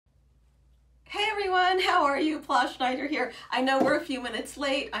Hey everyone, how are you? Plosh Schneider here. I know we're a few minutes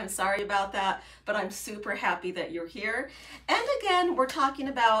late. I'm sorry about that, but I'm super happy that you're here. And again, we're talking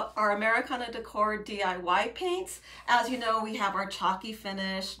about our Americana Decor DIY paints. As you know, we have our chalky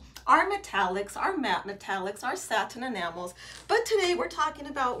finish, our metallics, our matte metallics, our satin enamels. But today we're talking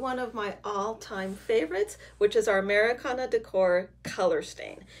about one of my all-time favorites, which is our Americana Decor color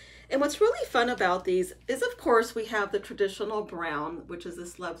stain. And what's really fun about these is, of course, we have the traditional brown, which is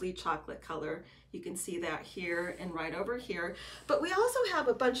this lovely chocolate color. You can see that here and right over here. But we also have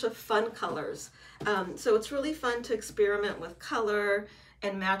a bunch of fun colors. So it's really fun to experiment with color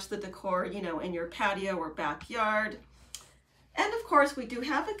and match the decor, you know, in your patio or backyard. And of course, we do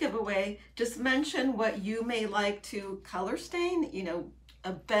have a giveaway. Just mention what you may like to color stain, you know,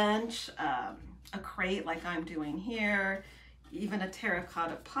 a bench, a crate like I'm doing here, even a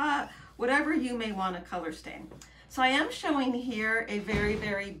terracotta pot, whatever you may want to color stain. So I am showing here a very,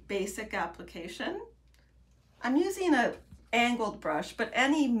 very basic application. I'm using an angled brush, but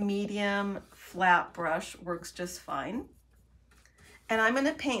any medium flat brush works just fine. And I'm going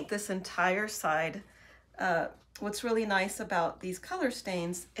to paint this entire side. What's really nice about these color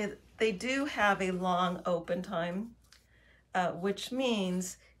stains is they do have a long open time, which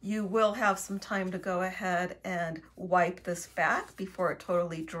means you will have some time to go ahead and wipe this back before it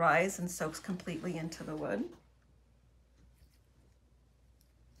totally dries and soaks completely into the wood.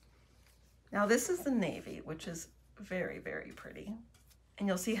 Now this is the navy, which is very, very pretty. And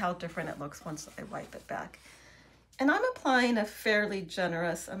you'll see how different it looks once I wipe it back. And I'm applying a fairly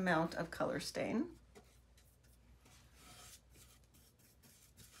generous amount of color stain.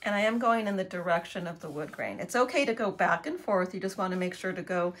 And I am going in the direction of the wood grain. It's okay to go back and forth. You just want to make sure to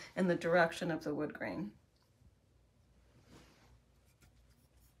go in the direction of the wood grain.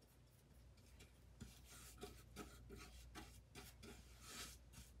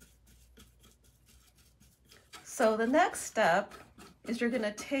 So the next step is you're going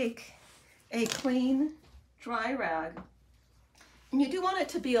to take a clean, dry rag. And you do want it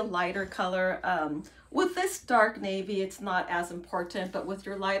to be a lighter color. With this dark navy, it's not as important, but with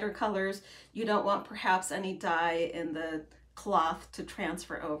your lighter colors, you don't want perhaps any dye in the cloth to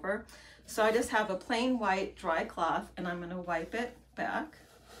transfer over. So I just have a plain white dry cloth and I'm going to wipe it back.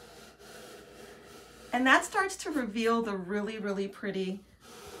 And that starts to reveal the really, really pretty,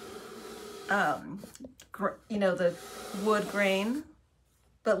 you know, the wood grain,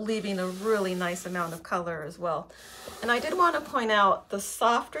 but leaving a really nice amount of color as well. And I did want to point out, the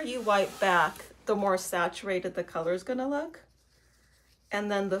softer you wipe back, the more saturated the color is going to look.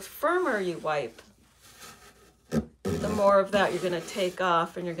 And then the firmer you wipe, the more of that you're going to take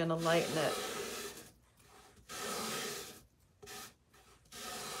off and you're going to lighten it.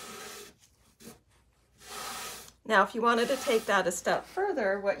 Now, if you wanted to take that a step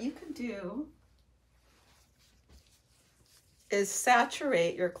further, what you can do is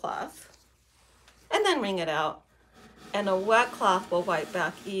saturate your cloth and then wring it out. And a wet cloth will wipe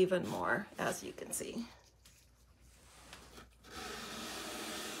back even more, as you can see.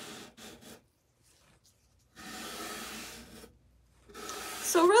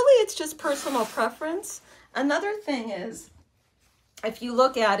 So really it's just personal preference. Another thing is, if you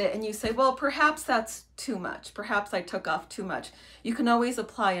look at it and you say, well, perhaps that's too much, perhaps I took off too much, you can always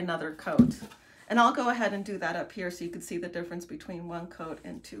apply another coat. And I'll go ahead and do that up here so you can see the difference between one coat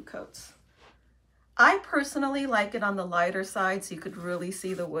and two coats. I personally like it on the lighter side so you could really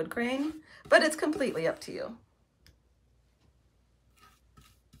see the wood grain, but it's completely up to you.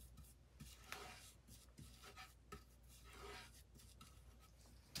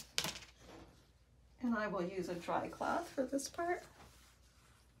 And I will use a dry cloth for this part.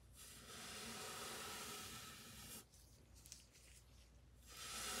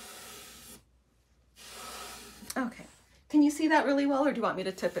 Okay. Can you see that really well, or do you want me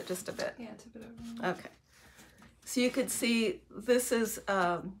to tip it just a bit? Yeah, tip it over. Okay. So you could see this is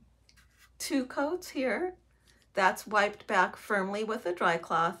two coats here. That's wiped back firmly with a dry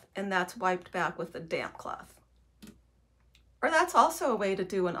cloth, and that's wiped back with a damp cloth. Or that's also a way to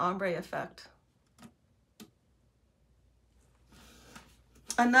do an ombre effect.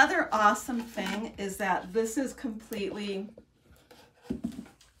 Another awesome thing is that this is completely,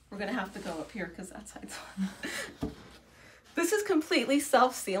 we're gonna have to go up here because that side's on. This is completely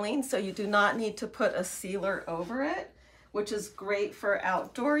self-sealing, so you do not need to put a sealer over it, which is great for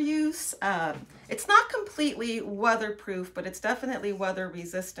outdoor use. It's not completely weatherproof, but it's definitely weather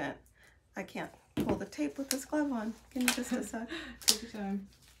resistant. I can't pull the tape with this glove on. Give me just a sec. Take your time.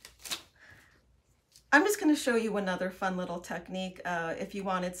 I'm just going to show you another fun little technique. If you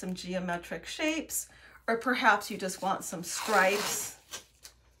wanted some geometric shapes, or perhaps you just want some stripes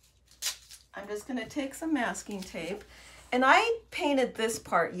I'm just going to take some masking tape, and I painted this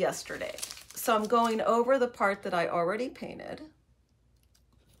part yesterday. So I'm going over the part that I already painted,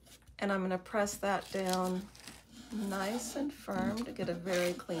 and I'm going to press that down nice and firm to get a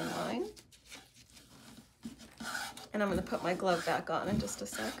very clean line. And I'm going to put my glove back on in just a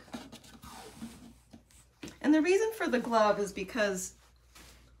sec. And the reason for the glove is because,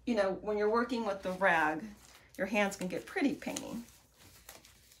 you know, when you're working with the rag, your hands can get pretty painty.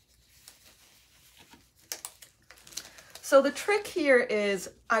 So the trick here is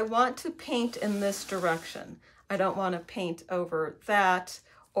I want to paint in this direction. I don't want to paint over that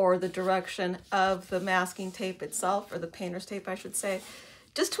or the direction of the masking tape itself, or the painter's tape, I should say,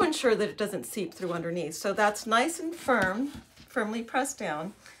 just to ensure that it doesn't seep through underneath. So that's nice and firmly pressed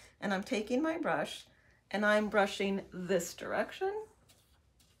down. And I'm taking my brush and I'm brushing this direction.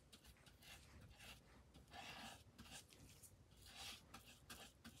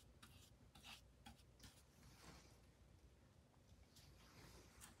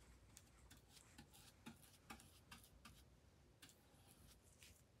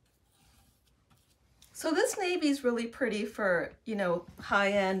 So this navy is really pretty for, you know,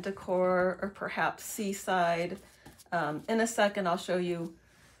 high-end decor or perhaps seaside. In a second, I'll show you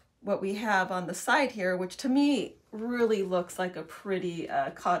what we have on the side here, which to me really looks like a pretty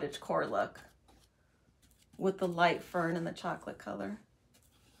cottagecore look with the light fern and the chocolate color.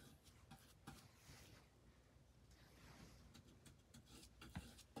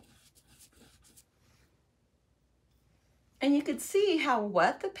 And you could see how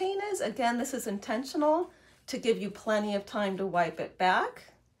wet the paint is. Again, this is intentional to give you plenty of time to wipe it back.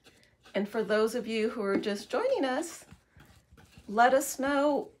 And for those of you who are just joining us, let us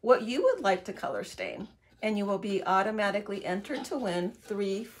know what you would like to color stain. And you will be automatically entered to win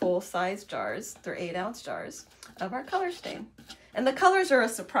 3 full-size jars, they're 8-ounce jars, of our color stain. And the colors are a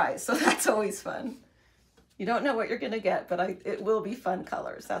surprise, so that's always fun. You don't know what you're gonna get, but it will be fun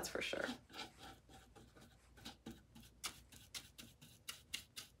colors, that's for sure.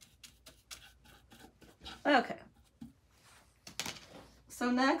 Okay,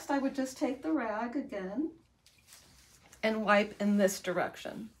 so next I would just take the rag again and wipe in this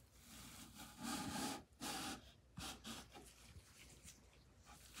direction.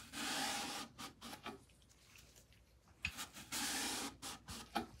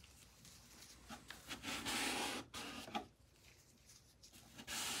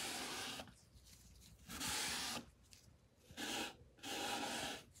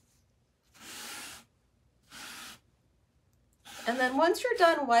 And then once you're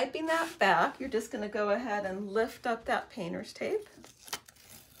done wiping that back, you're just going to go ahead and lift up that painter's tape.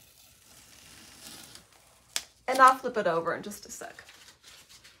 And I'll flip it over in just a sec.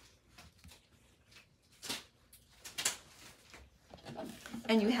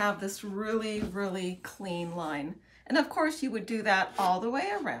 And you have this really, really clean line. And of course you would do that all the way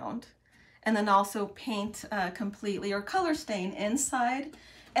around. And then also paint completely or color stain inside.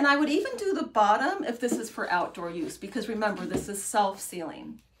 And I would even do the bottom if this is for outdoor use, because remember, this is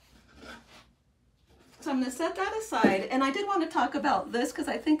self-sealing. So I'm going to set that aside, and I did want to talk about this because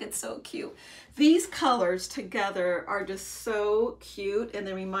I think it's so cute. These colors together are just so cute, and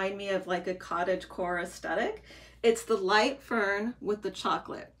they remind me of like a cottagecore aesthetic. It's the light fern with the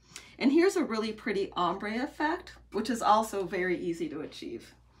chocolate. And here's a really pretty ombre effect, which is also very easy to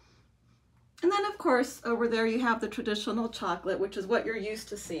achieve. And then of course over there you have the traditional chocolate, which is what you're used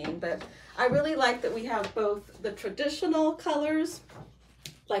to seeing, but I really like that we have both the traditional colors,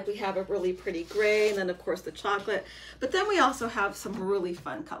 like we have a really pretty gray, and then of course the chocolate, but then we also have some really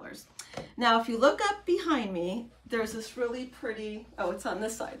fun colors. Now if you look up behind me, there's this really pretty, oh, it's on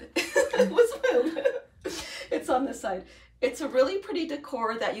this side. It's on this side. It's a really pretty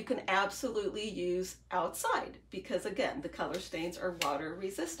decor that you can absolutely use outside because again, the color stains are water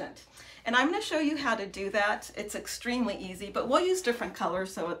resistant. And I'm going to show you how to do that. It's extremely easy, but we'll use different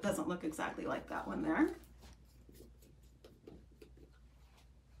colors so it doesn't look exactly like that one there.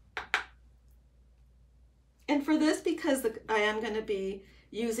 And for this, because I am going to be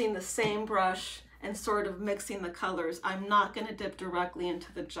using the same brush and sort of mixing the colors, I'm not going to dip directly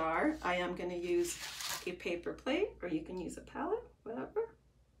into the jar. I am going to use a paper plate, or you can use a palette, whatever.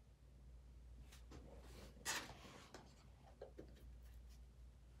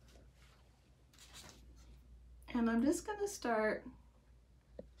 And I'm just going to start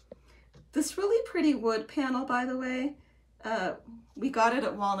this really pretty wood panel, by the way. We got it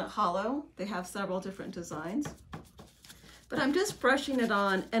at Walnut Hollow. They have several different designs. But I'm just brushing it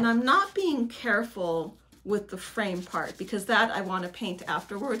on, and I'm not being careful with the frame part because that I want to paint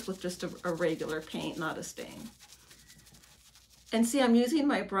afterwards with just a regular paint, not a stain. And see, I'm using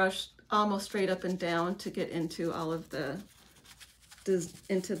my brush almost straight up and down to get into all of the,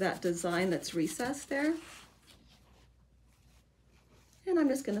 into that design that's recessed there. And I'm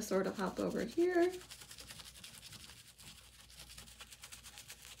just going to sort of hop over here.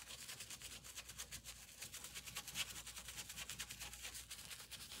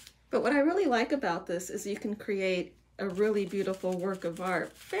 But what I really like about this is you can create a really beautiful work of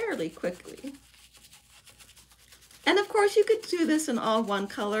art fairly quickly. And of course you could do this in all one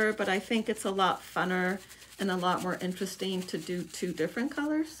color, but I think it's a lot funner and a lot more interesting to do two different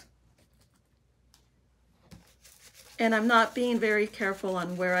colors. And I'm not being very careful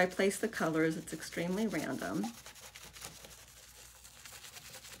on where I place the colors. It's extremely random.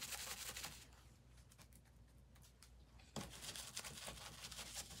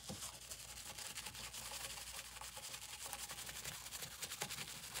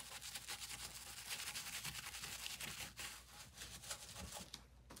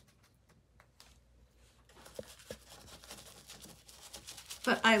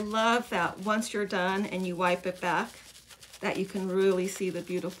 But I love that once you're done and you wipe it back, that you can really see the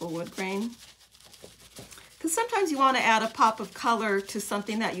beautiful wood grain. Because sometimes you want to add a pop of color to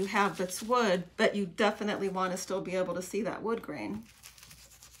something that you have that's wood, but you definitely want to still be able to see that wood grain.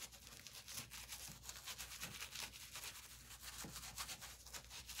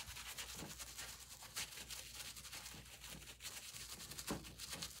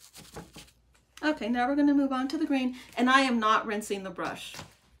 Okay, now we're going to move on to the green, and I am not rinsing the brush.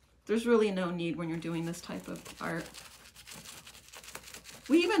 There's really no need when you're doing this type of art.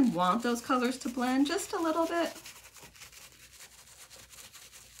 We even want those colors to blend just a little bit.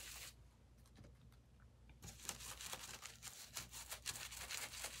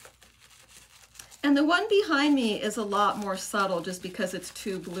 And the one behind me is a lot more subtle just because it's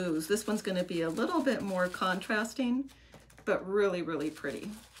two blues. This one's going to be a little bit more contrasting, but really, really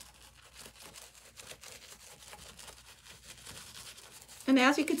pretty. And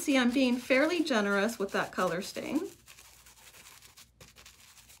as you can see, I'm being fairly generous with that color stain.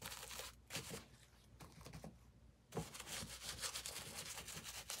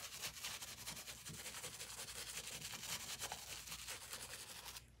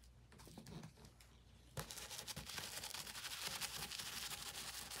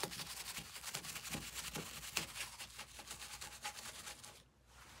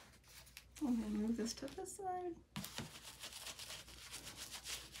 I'm going to move this to this side.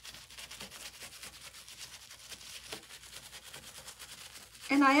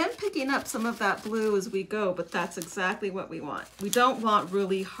 And I am picking up some of that blue as we go, but that's exactly what we want. We don't want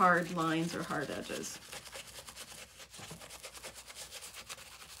really hard lines or hard edges.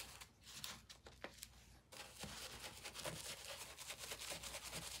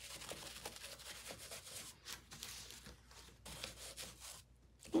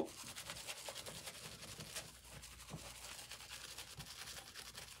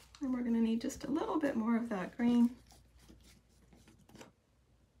 And we're going to need just a little bit more of that green.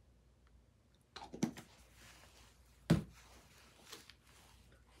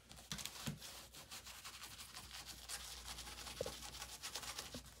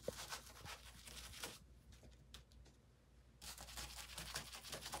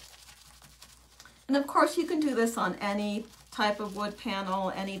 And of course you can do this on any type of wood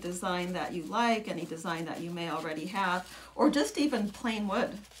panel, any design that you like, any design that you may already have, or just even plain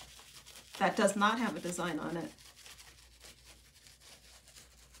wood that does not have a design on it.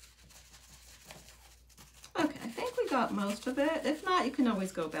 Okay, I think we got most of it. If not, you can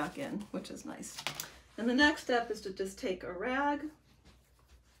always go back in, which is nice. And the next step is to just take a rag.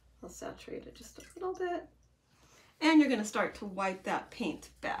 I'll saturate it just a little bit. And you're going to start to wipe that paint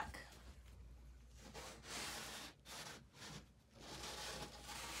back.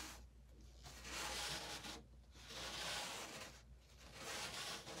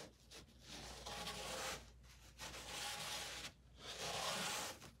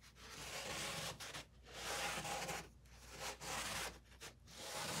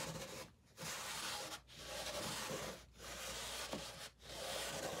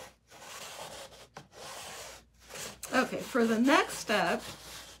 Okay, for the next step,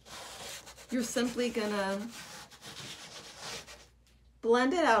 you're simply gonna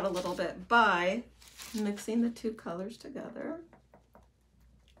blend it out a little bit by mixing the two colors together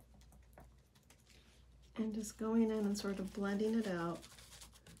and just going in and sort of blending it out.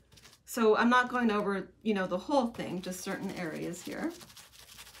 So I'm not going over, you know, the whole thing, just certain areas here.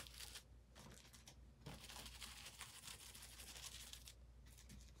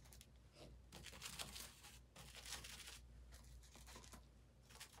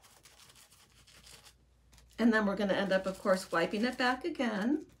 And then we're going to end up, of course, wiping it back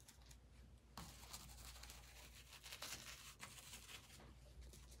again.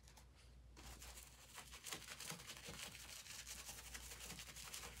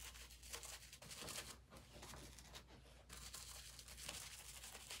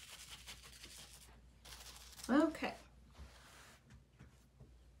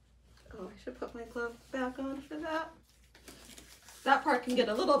 white glove back on for that. That part can get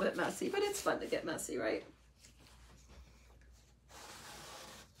a little bit messy, but it's fun to get messy, right?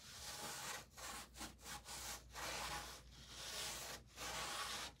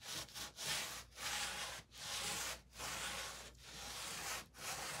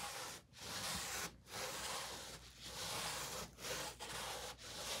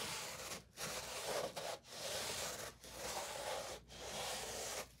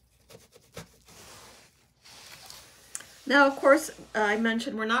 Now, of course, I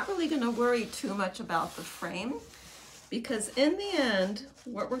mentioned we're not really going to worry too much about the frame because in the end,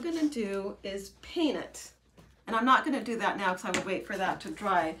 what we're going to do is paint it. And I'm not going to do that now because I would wait for that to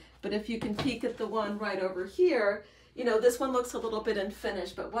dry. But if you can peek at the one right over here, you know, this one looks a little bit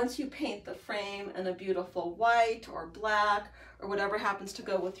unfinished, but once you paint the frame in a beautiful white or black or whatever happens to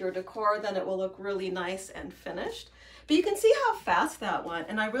go with your decor, then it will look really nice and finished. But you can see how fast that went.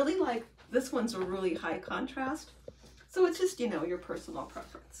 And I really like, this one's a really high contrast. So it's just, you know, your personal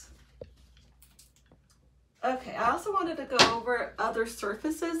preference. Okay, I also wanted to go over other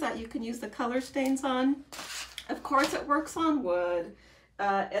surfaces that you can use the color stains on. Of course, it works on wood.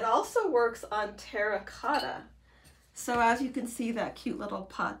 It also works on terracotta. So as you can see, that cute little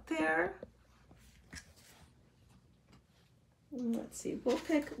pot there. Let's see, we'll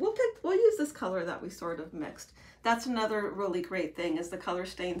use this color that we sort of mixed. That's another really great thing is the color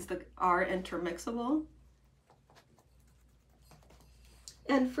stains that are intermixable.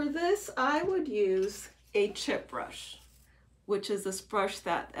 And for this, I would use a chip brush, which is this brush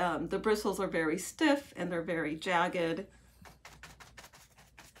that the bristles are very stiff and they're very jagged.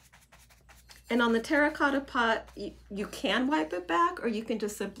 And on the terracotta pot, you can wipe it back or you can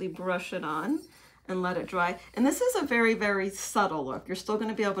just simply brush it on and let it dry. And this is a very, very subtle look. You're still going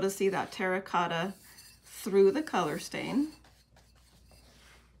to be able to see that terracotta through the color stain.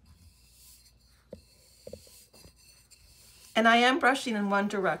 And I am brushing in one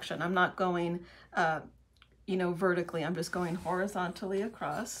direction. I'm not going, you know, vertically. I'm just going horizontally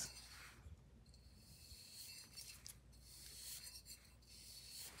across.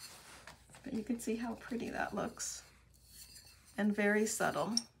 But you can see how pretty that looks and very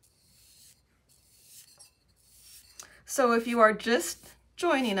subtle. So if you are just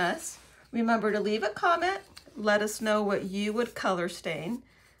joining us, remember to leave a comment. Let us know what you would color stain.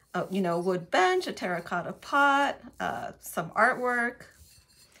 You know, wood bench, a terracotta pot, some artwork,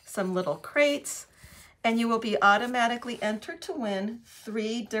 some little crates, and you will be automatically entered to win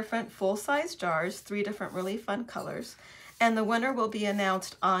 3 different full-size jars, 3 different really fun colors, and the winner will be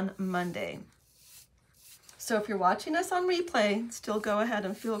announced on Monday. So if you're watching us on replay, still go ahead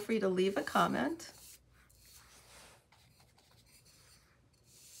and feel free to leave a comment.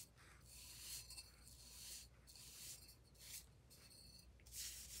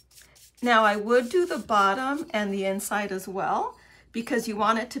 Now I would do the bottom and the inside as well because you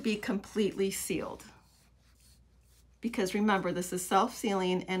want it to be completely sealed. Because remember, this is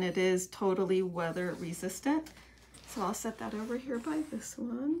self-sealing and it is totally weather resistant. So I'll set that over here by this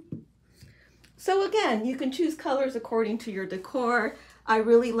one. So again, you can choose colors according to your decor. I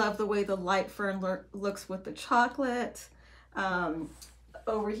really love the way the light fern looks with the chocolate.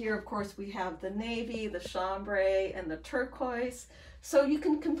 Over here, of course, we have the navy, the chambray, and the turquoise. So you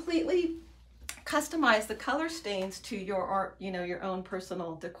can completely customize the color stains to your art, you know, your own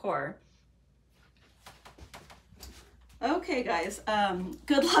personal decor. Okay, guys,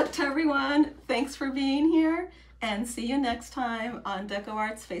 good luck to everyone. Thanks for being here and see you next time on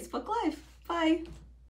DecoArt's Facebook Live. Bye.